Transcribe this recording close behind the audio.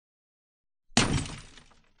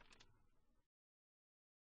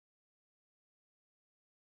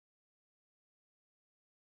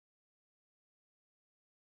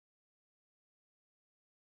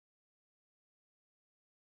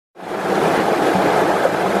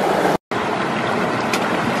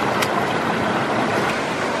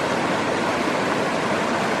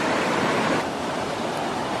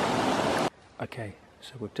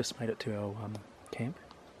So we've just made it to our camp,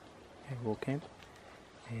 our raw camp,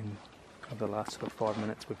 and over the last sort of 5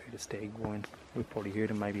 minutes we've heard a stag whine. We've probably heard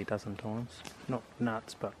him maybe a dozen times. Not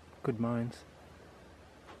nuts, but good moans.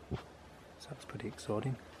 So it's pretty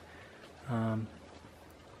exciting. Yeah,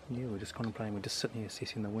 we're just contemplating, we're just sitting here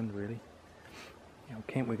assessing the wind really. Our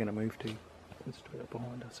camp we're going to move to is straight up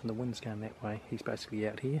behind us, and the wind's going that way. He's basically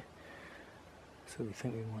out here. So we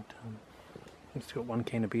think we might, we've just got one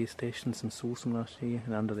can of beer stashed and some sauce from last year,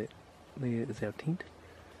 and under that there is our tent.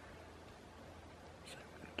 So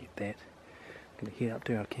we're going to get that. We're going to head up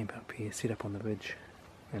to our camp up here, set up on the ridge,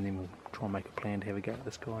 and then we'll try and make a plan to have a go at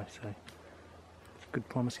this guy. So it's a good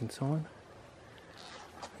promising sign.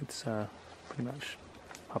 It's pretty much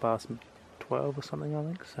 12 or something, I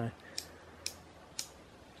think, so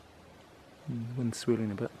wind's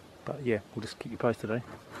swirling a bit, but yeah, we'll just keep you posted, eh?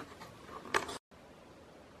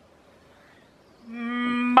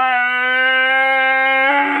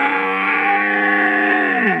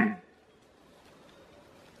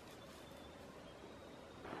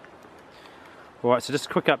 Alright, so just a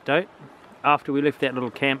quick update. After we left that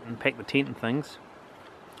little camp and packed the tent and things,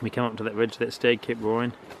 we came up to that ridge, that stag kept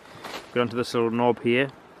roaring. Got onto this little knob here.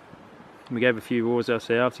 We gave a few roars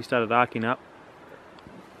ourselves. He started arcing up.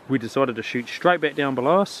 We decided to shoot straight back down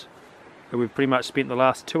below us. And we've pretty much spent the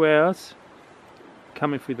last 2 hours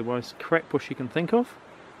coming through the most crack bush you can think of.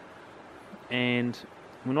 And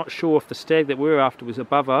we're not sure if the stag that we were after was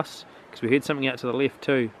above us, because we heard something out to the left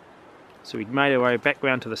too. So we made our way back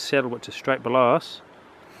round to the saddle, which is straight below us.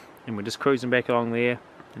 And we're just cruising back along there.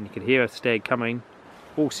 And you could hear a stag coming,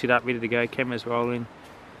 all set up, ready to go, cameras rolling.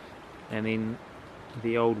 And then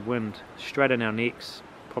the old wind straight in our necks,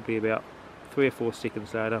 probably about 3 or 4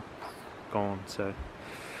 seconds later, gone. So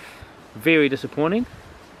very disappointing.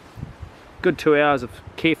 Good 2 hours of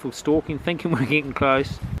careful stalking, thinking we're getting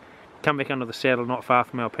close. Come back under the saddle not far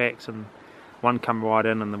from our packs, and one come right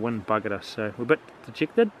in and the wind buggered us, so we're a bit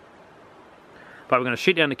dejected. But we're going to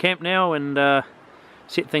shoot down to camp now and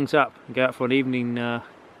set things up and go out for an evening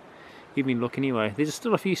look anyway. There's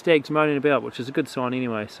still a few stags moaning about, which is a good sign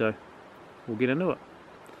anyway, so we'll get into it.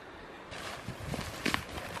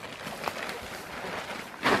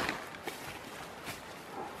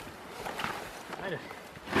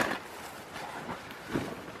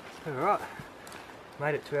 Alright,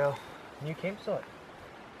 made it to our new campsite.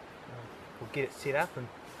 We'll get it set up and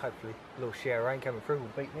hopefully a little shower of rain coming through will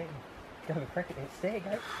beat that and go have a crack at that stag,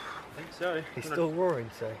 eh? I think so. He's still roaring,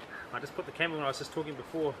 so. I just put the camera on. I was just talking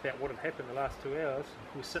before about what had happened the last 2 hours.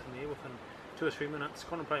 We were sitting there within 2 or 3 minutes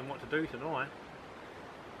contemplating what to do tonight.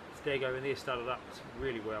 Stag over there started up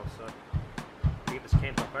really well, so we'll get this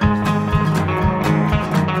camp up, eh?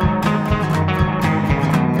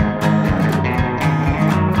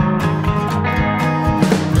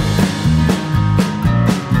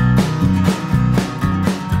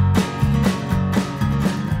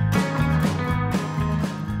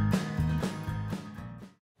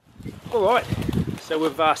 Alright, so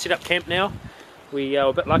we've set up camp now. We were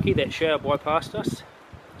a bit lucky that shower bypassed us,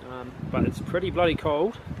 but it's pretty bloody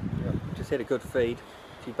cold. Yep. Just had a good feed,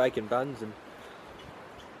 a few bacon buns, and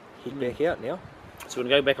head back out now. So we're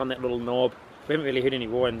going to go back on that little knob. We haven't really heard any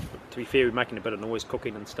roaring. To be fair, we're making a bit of noise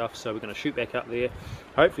cooking and stuff, so we're going to shoot back up there.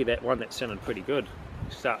 Hopefully that one that sounded pretty good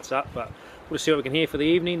starts up, but we'll just see what we can hear for the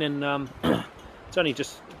evening, and it's only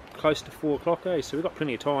just close to 4 o'clock, eh? So we've got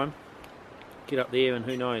plenty of time. Get up there, and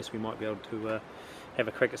who knows, we might be able to have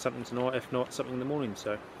a crack at something tonight, if not something in the morning,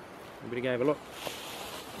 so we better go have a look.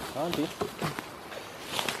 Aren't you?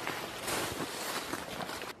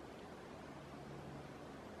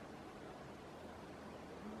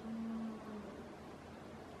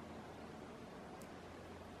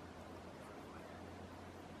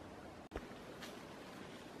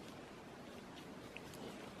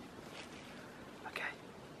 Okay,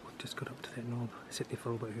 we've just got up to that knob, sat there for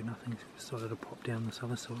a little bit, heard nothing, so we decided to pop down this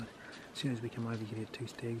other side. As soon as we come over, you can hear 2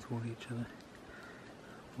 stags roaring at each other.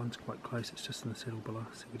 One's quite close, it's just in the saddle below,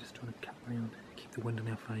 so we're just trying to cut round, keep the wind in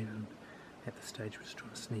our favour, and at this stage we're just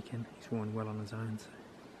trying to sneak in. He's roaring well on his own, so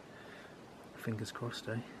fingers crossed,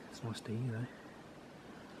 eh? It's nice to hear, though.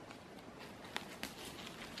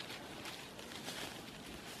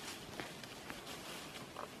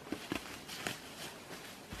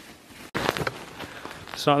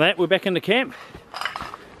 So like that, we're back in the camp.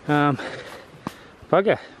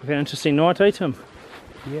 Bugger, we've had an interesting night, eh, Tim?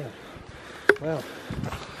 Yeah. Well,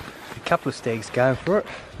 a couple of stags going for it,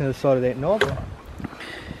 the other side of that knob.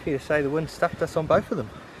 Fair to say the wind stuffed us on both of them.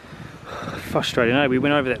 Frustrating, eh? We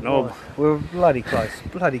went over that knob. We were bloody close to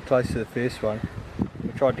the first one.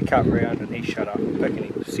 We tried to cut round and he shut up quick and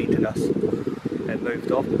he scented us. and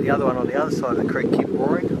moved off, but the other one on the other side of the creek kept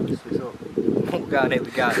roaring, so we thought, we'll go and have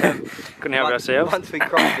a go at him. Couldn't help ourselves. Once we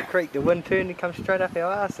crossed the creek, the wind turned and come straight up our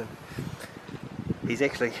arse, and he's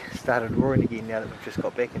actually started roaring again now that we've just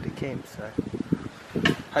got back into camp, so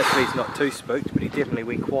hopefully he's not too spooked, but he definitely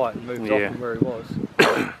went quiet and moved off from where he was.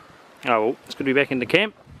 Oh well, it's good to be back into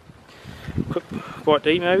camp. Quick bite to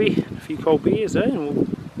eat maybe, a few cold beers, eh? And we'll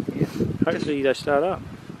hopefully they start up.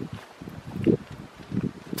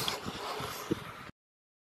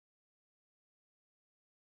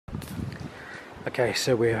 Okay,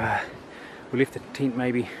 so we left the tent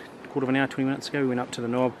maybe a quarter of an hour, 20 minutes ago. We went up to the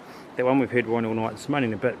knob. That one we've heard roaring all night. It's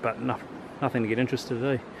moaning a bit, but nothing to get interested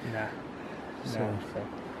in. Nah. So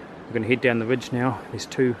we're going to head down the ridge now. There's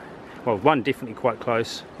two, well, one definitely quite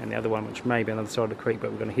close, and the other one which may be on the other side of the creek.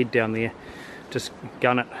 But we're going to head down there, just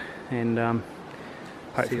gun it, and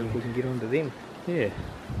hopefully see if we can get onto them. Yeah.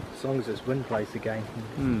 As long as this wind plays the game.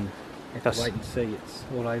 Have to wait and see. It's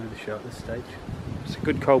all over the show at this stage. It's a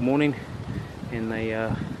good cold morning, and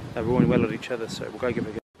they're roaring well at each other. So we'll go give it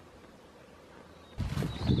a go.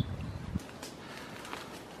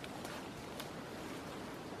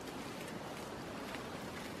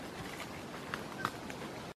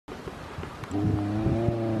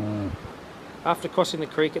 After crossing the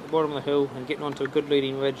creek at the bottom of the hill and getting onto a good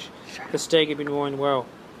leading ridge, the stag had been roaring well.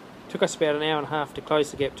 It took us about an hour and a half to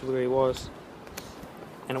close the gap to where he was.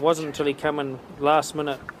 And it wasn't until he came in last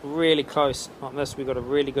minute, really close, like this, we got a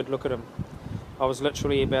really good look at him. I was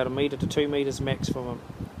literally about 1 metre to 2 metres max from him.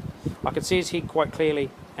 I could see his head quite clearly,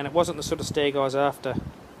 and it wasn't the sort of stag I was after,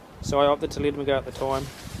 so I opted to let him go at the time.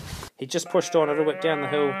 He just pushed on a little bit down the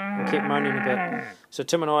hill and kept moaning a bit. So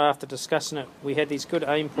Tim and I, after discussing it, we had these good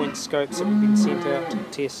aim point scopes that we'd been sent out to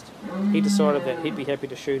test. He decided that he'd be happy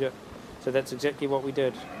to shoot it, so that's exactly what we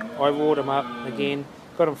did. I roared him up again,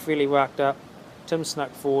 got him fairly worked up. Tim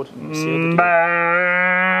snuck forward and sealed the deal.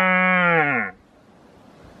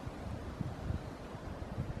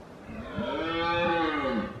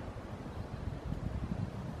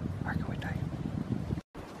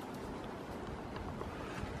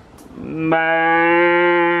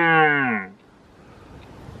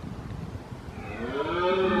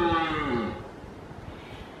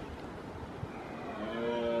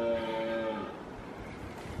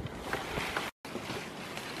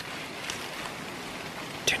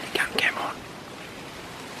 Turn the gun cam on.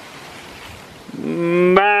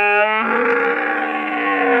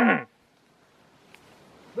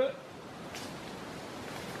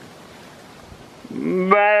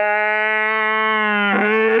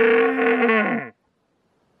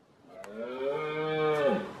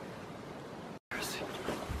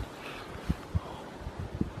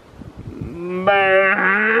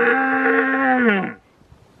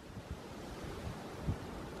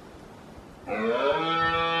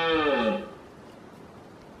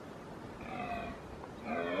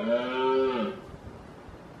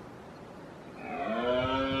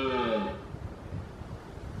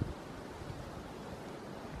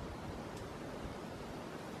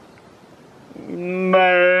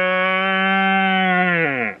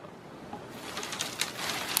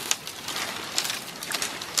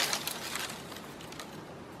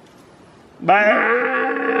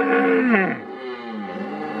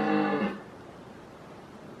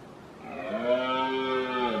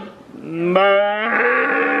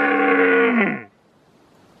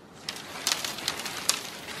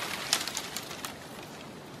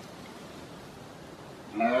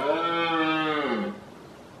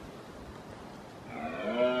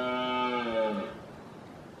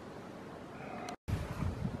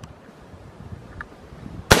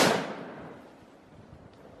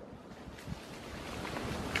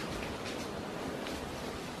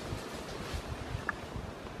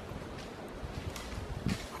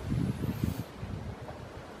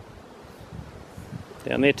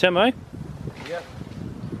 Down there, Tim, eh? Yep.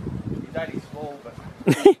 He's only small, but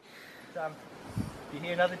you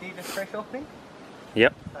hear another deer just crash off me?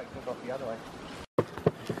 Yep. Take look off the other way.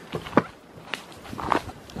 I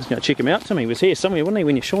was going to check him out, Tim. He was here somewhere, wasn't he,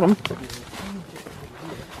 when you shot him?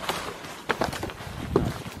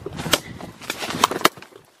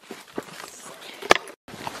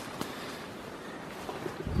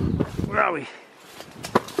 Where are we?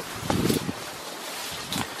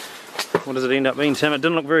 What does it end up being, Tim? It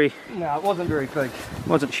didn't look very... No, it wasn't very big. It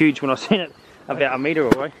wasn't huge when I seen it about 1 metre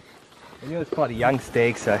away. I knew it was quite a young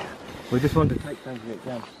stag, so we just wanted to take things back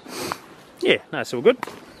down. Yeah, no, it's all good.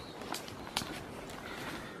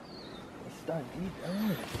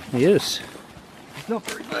 He is. It's not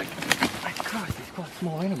very big. Oh, Christ, he's quite a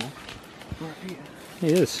small animal. Right here. He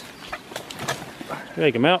is.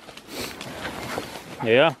 Take him out.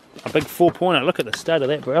 Yeah. A big 4-pointer. Look at the stud of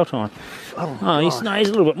that brow tine. Oh, he's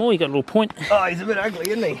a little bit more. He got a little point. Oh, he's a bit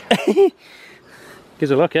ugly, isn't he?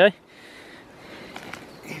 Gives a look, eh?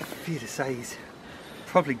 Fair to say he's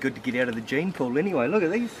probably good to get out of the gene pool anyway. Look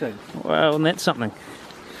at these things. Well, and that's something.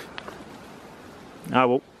 Oh,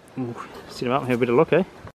 well, we'll set him up and have a bit of look, eh?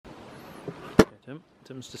 Okay,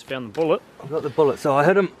 Tim's just found the bullet. I've got the bullet, so I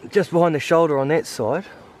hit him just behind the shoulder on that side.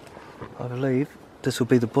 I believe this will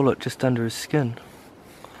be the bullet just under his skin.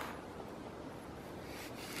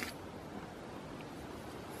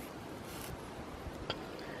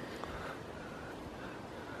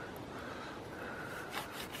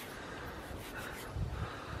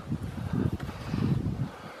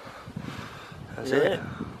 That's it.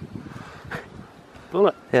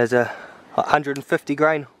 Bullet. There's a 150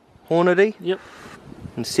 grain Hornady. Yep.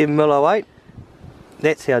 And 7mm 08.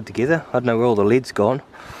 That's held together. I don't know where all the lead's gone.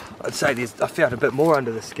 I'd say I found a bit more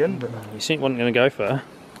under the skin, but You think wasn't going to go far.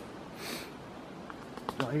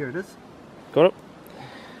 oh, here it is. Got it?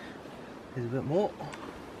 There's a bit more.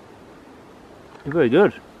 You're very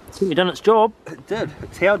good. It's certainly done its job. It did.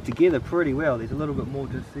 It's held together pretty well. There's a little bit more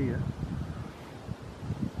just there.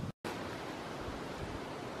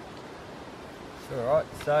 Alright,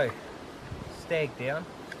 so stag down.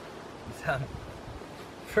 He's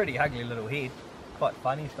pretty ugly little head. Quite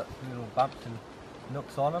funny, he's got some little bumps and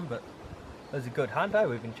nooks on him, but it was a good hunt, eh?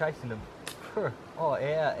 We've been chasing him for an hour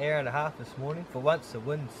and a half this morning. For once the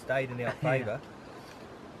wind stayed in our favour.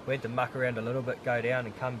 We had to muck around a little bit, go down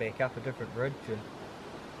and come back up a different ridge, and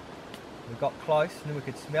we got close and then we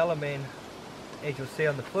could smell him, and as you'll see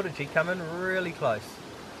on the footage he come in really close.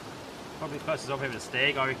 Probably as close as I've had a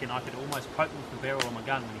stag. I reckon I could almost poke him with the barrel of my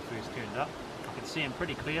gun when he first turned up. I could see him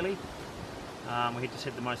pretty clearly. We had just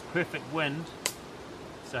had the most perfect wind,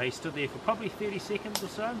 so he stood there for probably 30 seconds or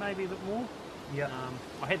so, maybe a bit more. Yeah.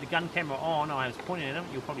 I had the gun camera on. I was pointing at him.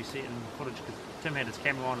 You'll probably see it in the footage because Tim had his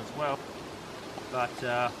camera on as well.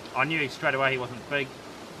 But I knew straight away he wasn't big.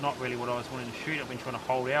 Not really what I was wanting to shoot. I've been trying to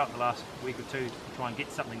hold out the last week or two to try and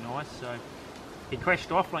get something nice. So he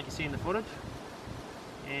crashed off like you see in the footage.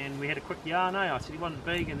 And we had a quick yarn, I said he wasn't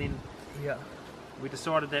big, and then we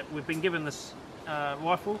decided that we've been given this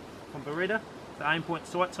rifle from Beretta, the aim point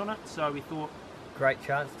sights on it, so we thought great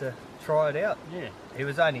chance to try it out. Yeah. He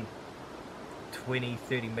was only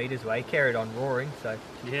 20-30 metres away, he carried on roaring, so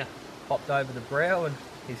yeah, popped over the brow and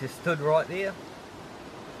he just stood right there.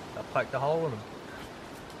 I poked a hole in him.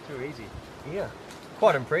 Too easy. Yeah.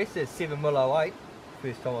 Quite impressed. There's 7mm 08.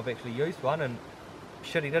 First time I've actually used one, and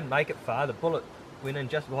shit, he didn't make it far. The bullet went in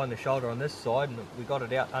just behind the shoulder on this side, and we got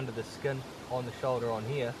it out under the skin on the shoulder on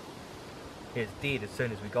here. It was dead as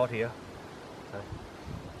soon as we got here. So.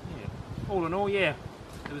 Yeah. All in all, yeah,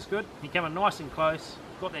 it was good. He came in nice and close,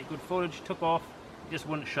 got that good footage, took off, just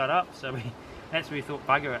wouldn't shut up, so that's where we thought,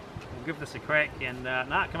 bugger it, we'll give this a crack, and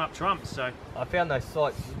nah, it came up trumps. So I found those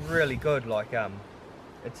sights really good. Like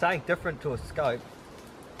it's something different to a scope,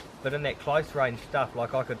 but in that close range stuff,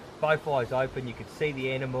 like I could, both eyes open, you could see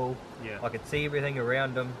the animal, yeah, I could see everything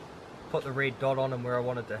around him, put the red dot on him where I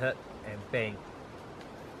wanted to hit, and bang.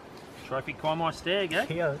 Trophy Kaimai stag, eh?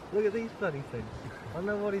 Yeah, look at these bloody things. I don't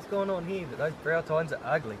know what is going on here, but those brow tines are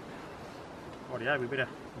ugly. Rightio, we better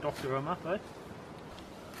doctor them up, eh?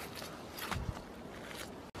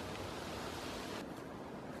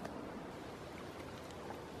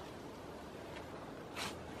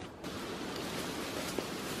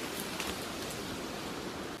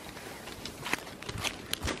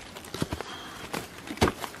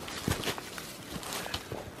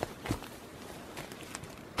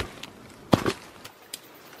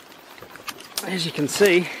 As you can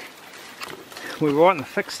see, we're right in the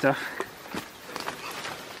thick stuff.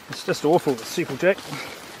 It's just awful, it's super jack.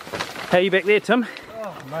 How are you back there, Tim?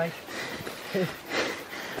 Oh, mate.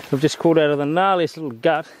 We've just crawled out of the gnarliest little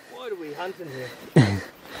gut. Why do we hunt in here?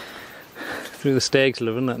 Through the stags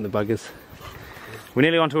live, isn't it, and the buggers. We're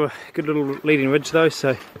nearly onto a good little leading ridge though,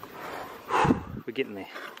 so we're getting there.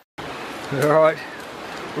 Alright,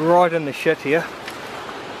 right in the shit here.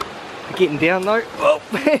 We're getting down though. Oh.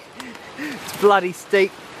 It's bloody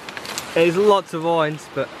steep. There's lots of vines,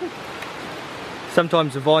 but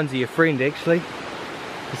sometimes the vines are your friend actually.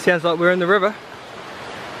 It sounds like we're in the river.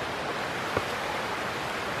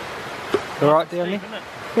 Alright down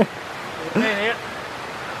there?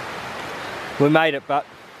 We made it, but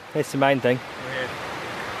that's the main thing.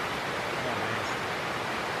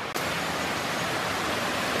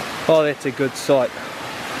 Oh, that's a good sight.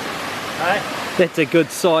 Hey? That's a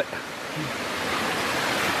good sight.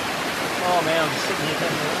 Oh man, I'm just sitting here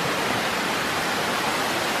taking a look.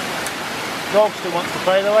 Dog still wants to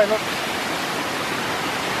play though, look.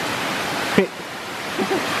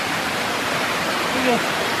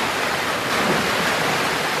 careful.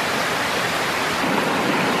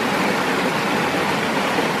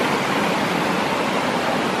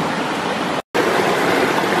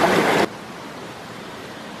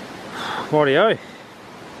 Rightio.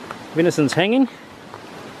 Venison's hanging.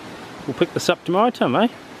 We'll pick this up tomorrow, Tim, eh?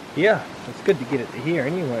 Yeah, it's good to get it to here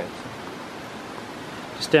anyway.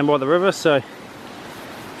 Just down by the river, so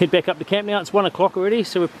head back up to camp now. It's 1 o'clock already,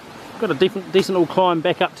 so we've got a decent little climb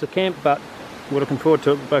back up to camp, but we're looking forward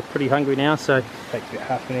to it. We're both pretty hungry now, so Takes about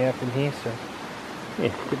half an hour from here, so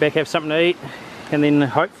yeah, get back, have something to eat, and then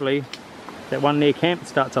hopefully that one near camp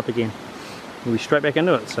starts up again. We'll be straight back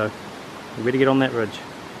into it, so we better get on that ridge.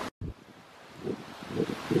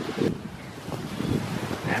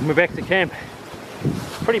 And we're back to camp.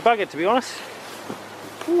 Pretty buggered, to be honest.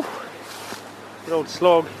 Whew. Good old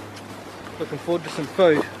slog. looking forward to some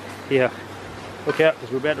food. Yeah, look out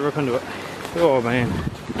because we're about to rip into it. Oh man.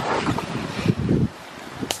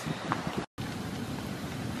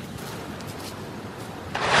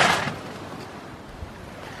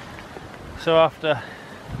 So after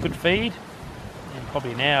good feed and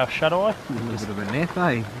probably an hour of shut eye, A little bit of a nap,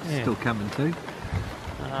 eh? Yeah. Still coming too.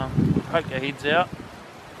 Poke our heads out.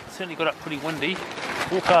 Certainly got up pretty windy.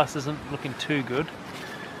 Forecast isn't looking too good.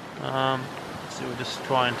 So we're just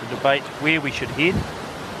trying to debate where we should head.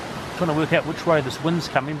 Trying to work out which way this wind's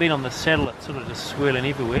coming. Being on the saddle, it's sort of just swirling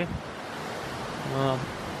everywhere.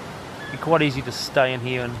 It'd be quite easy to stay in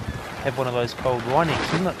here and have one of those cold whinings,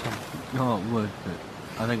 isn't it, Tom? Oh, it would,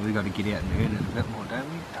 but I think we've got to get out and earn it a bit more, don't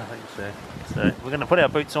we? I think so. So we're going to put our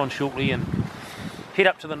boots on shortly and head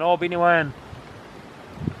up to the knob anyway and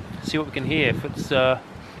see what we can hear. If it's if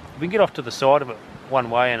we can get off to the side of it one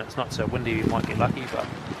way and it's not so windy, we might get lucky. But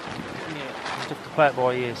yeah, we'll have to play it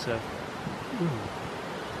by ear. So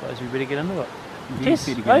suppose we better get into it. Tess,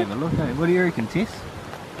 better go have a look, eh? What do you reckon, Tess?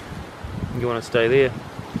 You want to stay there?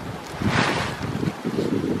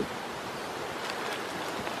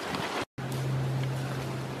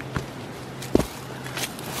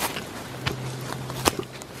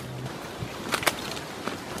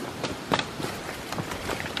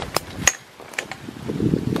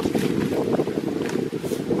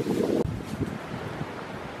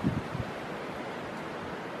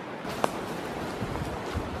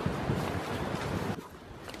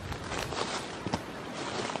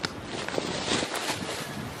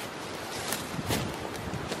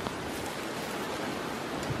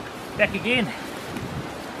 Back again.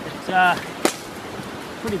 It's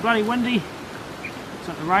pretty bloody windy. It's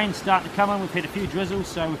like the rain's starting to come in. We've had a few drizzles,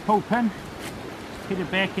 so we've pulled pin, headed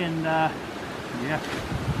back, and yeah,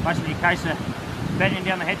 basically a case of battening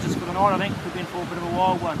down the hatches for the night. I think we've been for a bit of a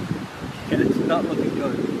wild one. Yeah, it's not looking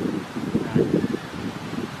good.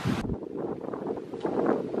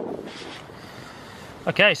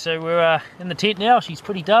 Okay, so we're in the tent now. She's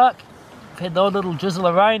pretty dark. We've had the odd little drizzle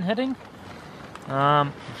of rain hitting.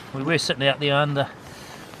 We were sitting out there under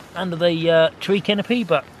the tree canopy,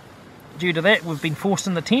 but due to that we've been forced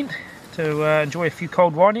in the tent to enjoy a few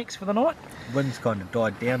cold wine necks for the night. Wind's kind of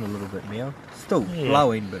died down a little bit now. Still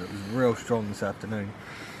blowing, but it was real strong this afternoon.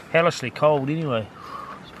 Hellishly cold anyway.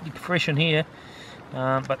 It's pretty fresh in here,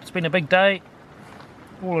 but it's been a big day.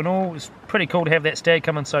 All in all, it's pretty cool to have that stag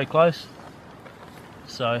coming so close.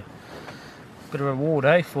 So, bit of a reward,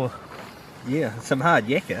 eh, for... Yeah, some hard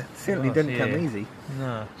yakka. Certainly didn't come easy.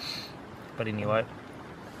 No. But anyway,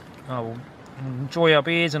 we'll enjoy our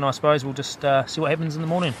beers, and I suppose we'll just see what happens in the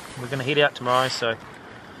morning. We're going to head out tomorrow, so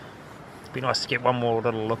it'd be nice to get one more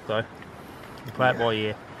little look though. We'll play it by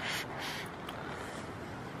ear.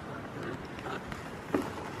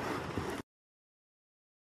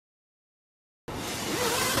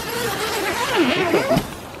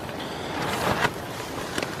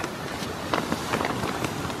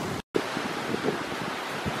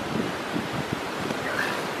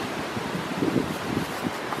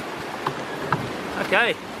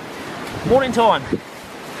 Okay, morning time.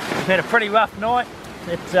 We've had a pretty rough night.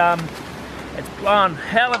 It's blown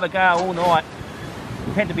hell of a gale all night.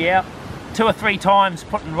 We've had to be out 2 or 3 times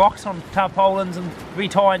putting rocks on tarpaulins and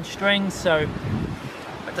retying strings, so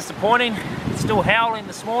a bit disappointing. It's still howling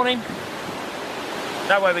this morning.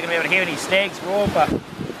 No way we're going to be able to hear any stags roar, but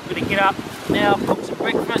we're going to get up now, cook some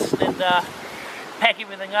breakfast and pack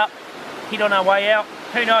everything up, head on our way out.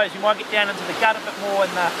 Who knows, we might get down into the gut a bit more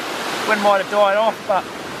and the wind might have died off, but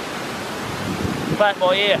play it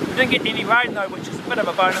by ear. We didn't get any rain though, which is a bit of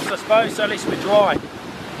a bonus I suppose, so at least we're dry.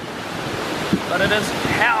 But it is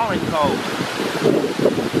howling cold.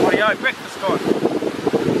 Rightio, breakfast time.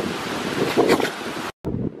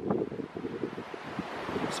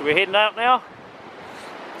 So we're heading out now.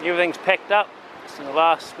 Everything's packed up, collecting the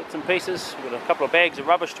last bits and pieces. We've got a couple of bags of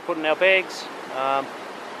rubbish to put in our bags.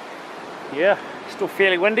 Yeah, still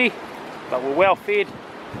fairly windy, but we're well fed.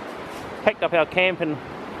 Picked up our camp and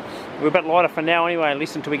we're a bit lighter for now anyway, at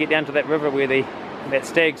least until we get down to that river where that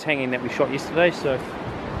stag's hanging that we shot yesterday. So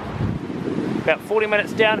about 40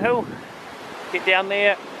 minutes downhill, get down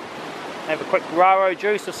there, have a quick raro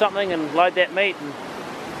juice or something and load that meat and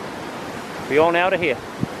be on out of here.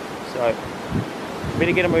 So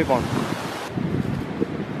better get a move on.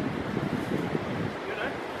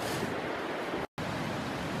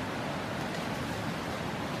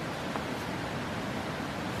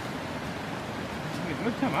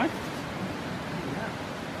 Good, Kaimai.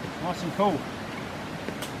 Nice and cool.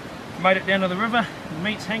 Made it down to the river, the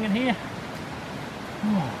meat's hanging here.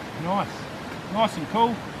 Oh, nice and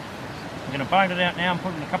cool. I'm going to bone it out now and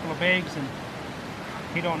put it in a couple of bags and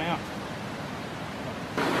head on out.